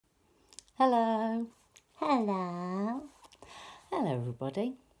Hello. Hello. Hello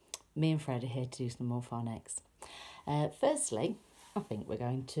everybody. Me and Fred are here to do some more phonics. Firstly, I think we're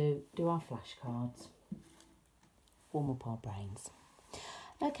going to do our flashcards. Warm up our brains.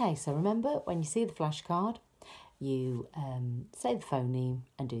 Okay, so remember when you see the flashcard, you say the phoneme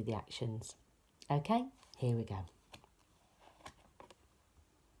and do the actions. Okay, here we go.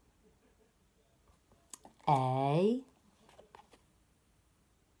 A,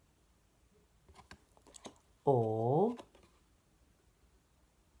 O,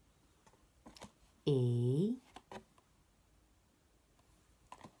 E,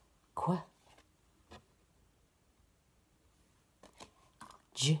 Qu,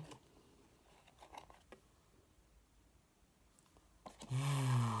 J, V,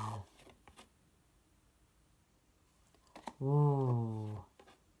 W,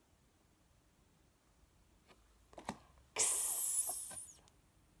 X,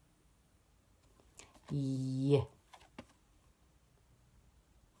 Y,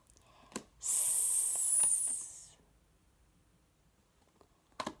 S,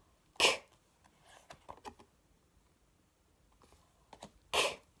 K,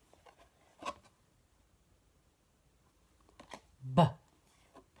 K, B,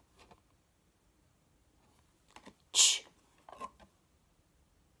 Ch,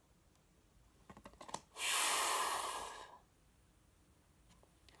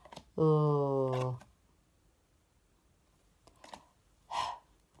 O,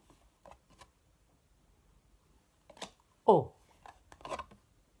 O,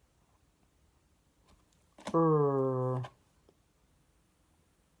 R,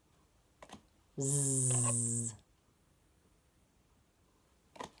 Z,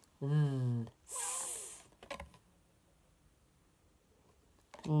 V,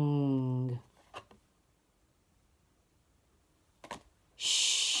 Ng,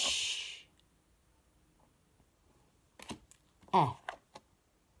 Sh, E,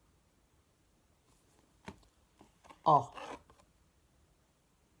 O,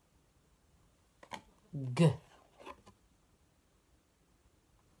 G,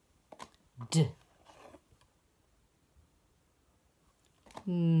 D,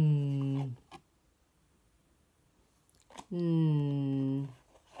 N, N,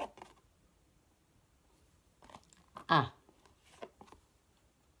 A,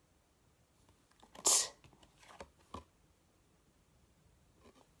 T,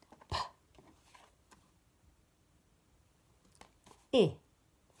 P, I.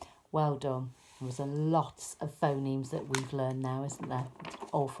 Well done. There's a lot of phonemes that we've learned now, isn't there?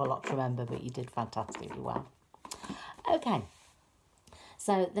 Awful lot to remember, but you did fantastically well. Okay,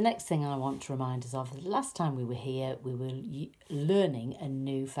 so the next thing I want to remind us of, the last time we were here, we were learning a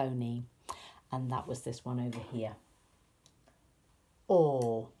new phoneme, and that was this one over here.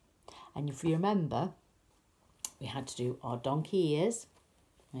 Or, and if you remember, we had to do our donkey ears.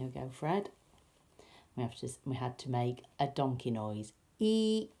 There we go, Fred. We had to make a donkey noise.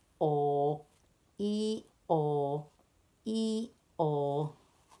 E, or, E, or, E, or,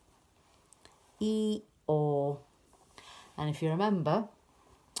 E, or. And if you remember,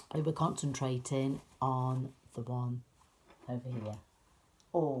 we were concentrating on the one over here.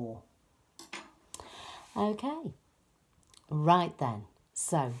 Or. Okay. Right then.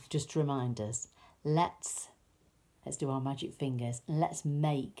 So, just to remind us, let's do our magic fingers and let's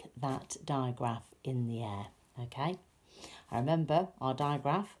make that digraph in the air. Okay. I remember our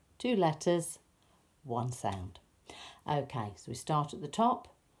digraph, 2 letters, 1 sound. Okay, so we start at the top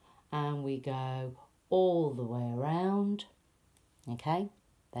and we go all the way around. Okay,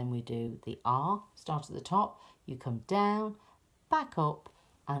 then we do the R, start at the top, you come down, back up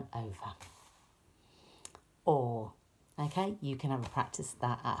and over. Or, okay, you can have a practice of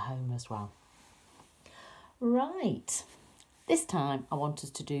that at home as well. Right, this time I want us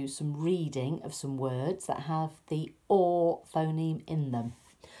to do some reading of some words that have the or phoneme in them.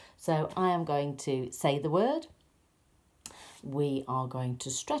 So I am going to say the word, we are going to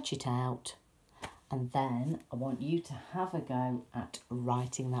stretch it out, and then I want you to have a go at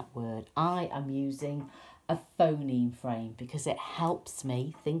writing that word. I am using a phoneme frame because it helps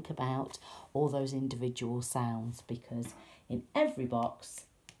me think about all those individual sounds, because in every box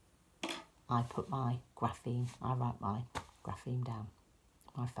I put my grapheme, I write my grapheme down,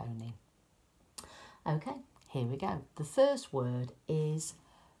 my phoneme. Okay, here we go. The first word is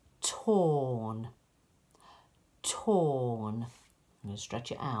torn. Torn. I'm going to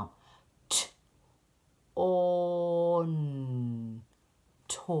stretch it out. On.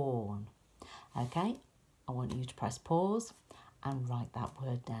 Torn. Okay, I want you to press pause and write that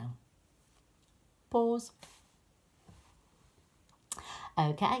word down. Pause.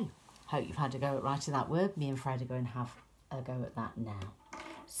 Okay, Hope you've had a go at writing that word. Me and Fred are going to have a go at that now.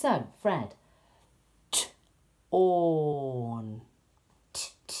 So, Fred. T-orn.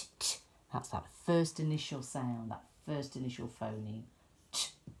 T-t-t. That's that first initial sound, that first initial phoneme.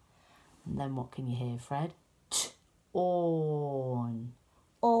 T. And then what can you hear, Fred? T-orn.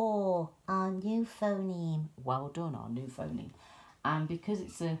 Or, our new phoneme. Well done, our new phoneme. And because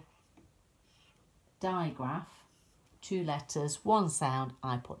it's a digraph, 2 letters, 1 sound,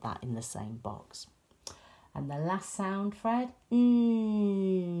 I put that in the same box. And the last sound, Fred?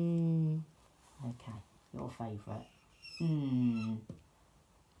 Mm. Okay, your favourite. Mm.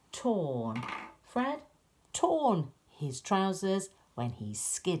 Torn. Fred? Torn his trousers when he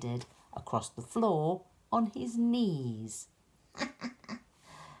skidded across the floor on his knees.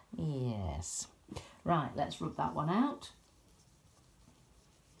 Yes. Right, let's rub that one out.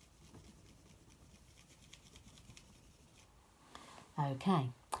 Okay,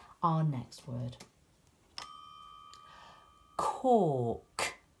 our next word.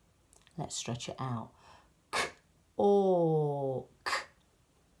 Cork. Let's stretch it out. K-ork.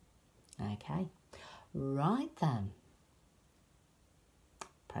 Okay, right then.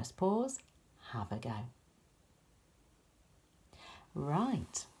 Press pause, have a go.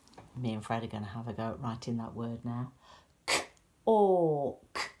 Right, me and Fred are going to have a go at writing that word now.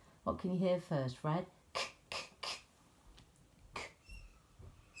 K-ork. What can you hear first, Fred?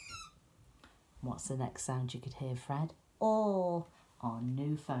 What's the next sound you could hear, Fred? Or, our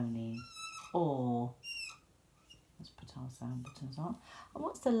new phoneme. Or. Let's put our sound buttons on. And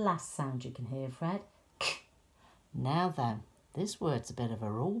what's the last sound you can hear, Fred? K. Now then, this word's a bit of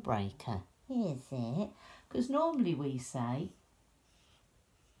a rule breaker. Is it? Because normally we say,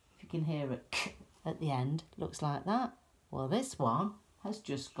 if you can hear a K at the end, looks like that. Well, this one has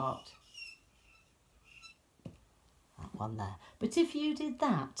just got that one there. But if you did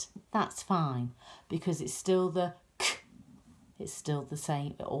that, that's fine, because it's still the K. It's still the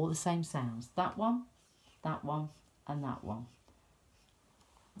same, all the same sounds. That one, and that one.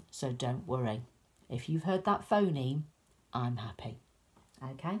 So don't worry. If you've heard that phoneme, I'm happy.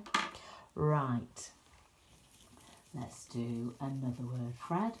 Okay? Right. Let's do another word,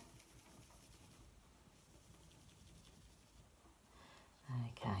 Fred.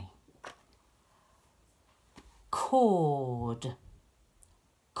 Okay. Cord.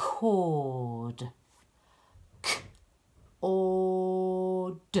 Cord. K-o-d.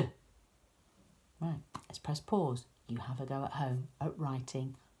 Right, let's press pause. You have a go at home at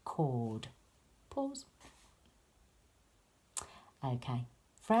writing cord. Pause. Okay,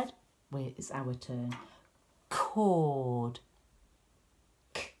 Fred, it's our turn. Cord.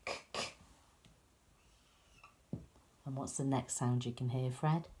 K-k-k. And what's the next sound you can hear,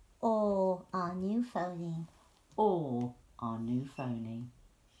 Fred? Or, our new phoneme. Or, our new phoneme.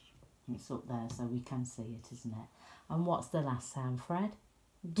 It's up there so we can see it, isn't it? And what's the last sound, Fred?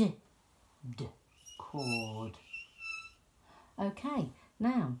 D. D. Cord. Okay,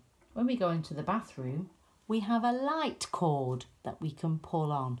 now, when we go into the bathroom, we have a light cord that we can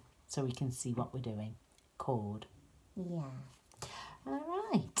pull on so we can see what we're doing. Cord. Yeah. All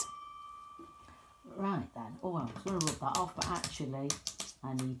right. Right then. Oh, I was going to rub that off, but actually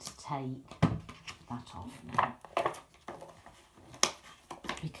I need to take that off now,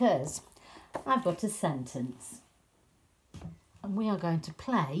 because I've got a sentence and we are going to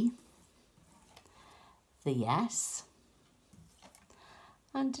play the yes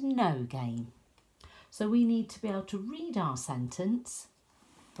and no game. So we need to be able to read our sentence.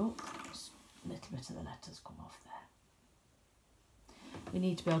 Oh, just a little bit of the letters come off there. We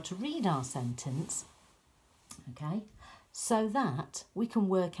need to be able to read our sentence, okay, so that we can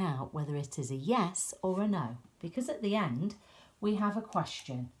work out whether it is a yes or a no, because at the end we have a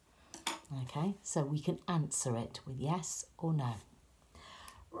question, okay, so we can answer it with yes or no.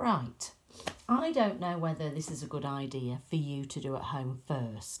 Right, I don't know whether this is a good idea for you to do at home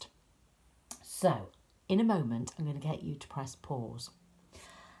first. So, in a moment, I'm going to get you to press pause.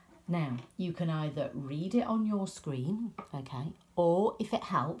 Now, you can either read it on your screen, okay, or if it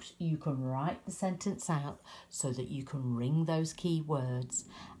helps, you can write the sentence out so that you can ring those key words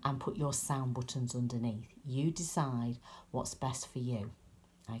and put your sound buttons underneath. You decide what's best for you,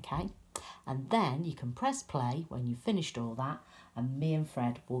 okay? And then you can press play when you've finished all that, and me and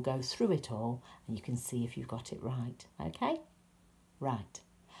Fred will go through it all and you can see if you've got it right, okay? Right.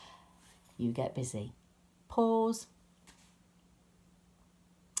 You get busy. Pause.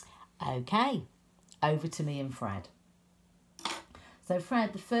 Okay, over to me and Fred. So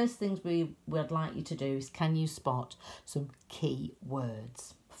Fred, the first things we would like you to do is, can you spot some key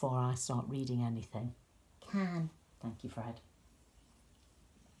words before I start reading anything? Can. Thank you, Fred.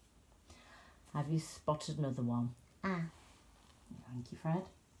 Have you spotted another one? Ah. Thank you, Fred.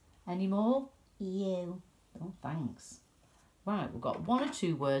 Any more? You. Oh, thanks. Right, we've got 1 or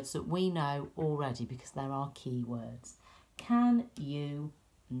 2 words that we know already because they're our key words. Can, you,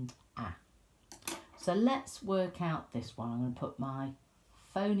 and ah. So let's work out this one. I'm going to put my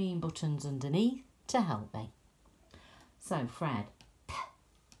phoneme buttons underneath to help me. So, Fred.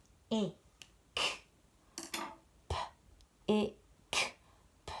 I. Ick,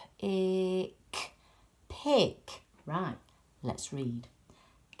 ick, pick. Right, let's read.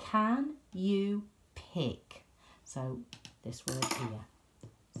 Can you pick? So this word here,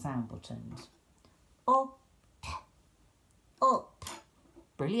 sound buttons. Up. Up.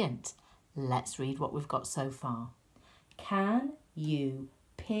 Brilliant. Let's read what we've got so far. Can you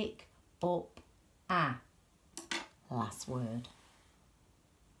pick up a? Last word.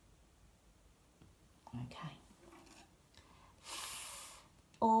 Okay.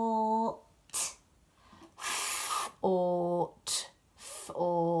 Ought. Ought,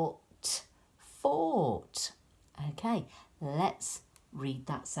 fought, fought. Okay, let's read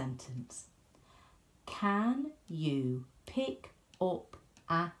that sentence. Can you pick up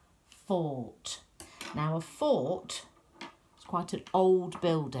a fort? Now a fort is quite an old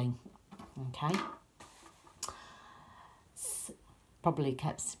building, okay? Probably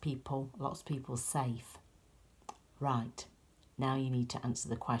keeps lots of people safe. Right. Now you need to answer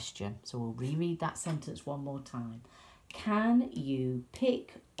the question. So we'll reread that sentence one more time. Can you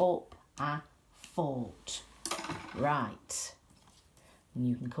pick up a fort? Right. And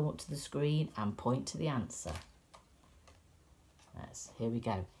you can come up to the screen and point to the answer. Here we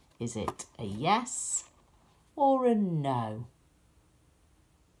go. Is it a yes or a no?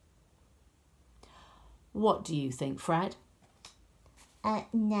 What do you think, Fred?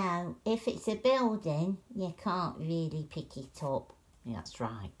 No. If it's a building, you can't really pick it up. Yeah, that's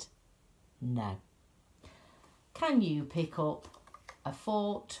right. No. Can you pick up a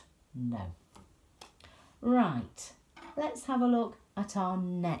fort? No. Right. Let's have a look at our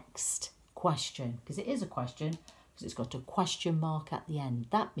next question, because it is a question, because it's got a question mark at the end.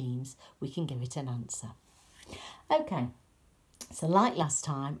 That means we can give it an answer. Okay. So like last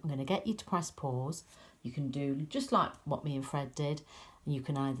time, I'm going to get you to press pause. You can do just like what me and Fred did. And you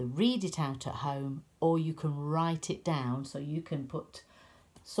can either read it out at home or you can write it down so you can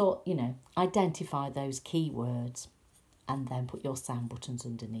identify those keywords and then put your sound buttons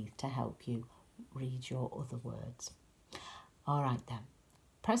underneath to help you read your other words. All right then,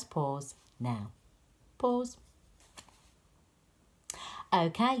 press pause now. Pause.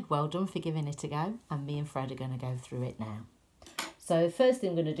 Okay, well done for giving it a go, and me and Fred are going to go through it now. So first thing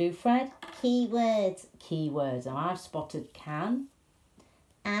I'm going to do, Fred, Keywords. keywords. Now I've spotted can,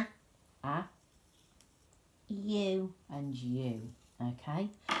 A. you, and you. Okay,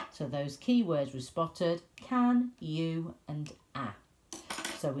 so those keywords were spotted, can, you, and a.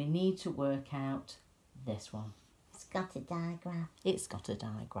 So we need to work out this one. It's got a diagram. It's got a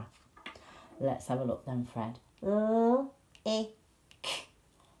diagram. Let's have a look then, Fred. Ick.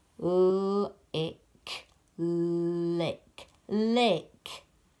 Ick, lick, lick.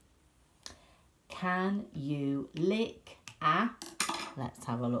 Can you lick a? Let's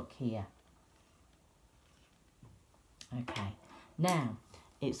have a look here. Okay, now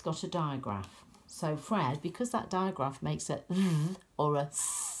it's got a digraph. So Fred, because that digraph makes a th or a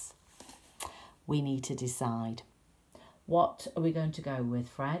s, we need to decide. What are we going to go with,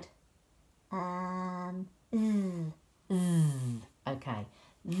 Fred? Okay,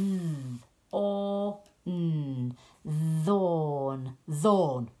 or thorn,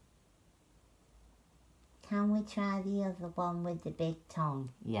 thorn. Can we try the other one with the big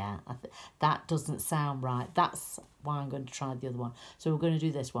tongue? Yeah, that doesn't sound right. That's why I'm going to try the other one. So we're going to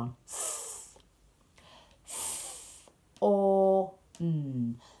do this one. Or,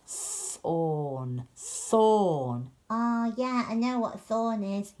 thorn, thorn. Oh, yeah, I know what a thorn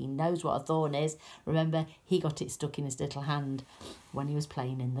is. He knows what a thorn is. Remember, he got it stuck in his little hand when he was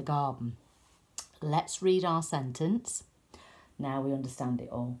playing in the garden. Let's read our sentence. Now we understand it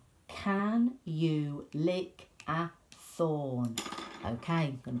all. Can you lick a thorn? Okay,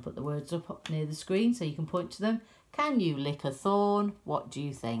 I'm going to put the words up near the screen so you can point to them. Can you lick a thorn? What do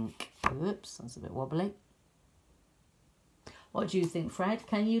you think? Oops, that's a bit wobbly. What do you think, Fred?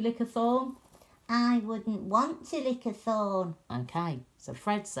 Can you lick a thorn? I wouldn't want to lick a thorn. Okay, so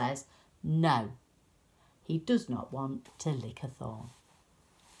Fred says no. He does not want to lick a thorn.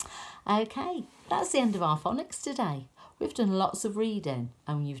 Okay, that's the end of our phonics today. We've done lots of reading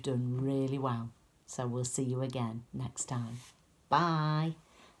and you've done really well. So we'll see you again next time. Bye.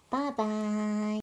 Bye-bye.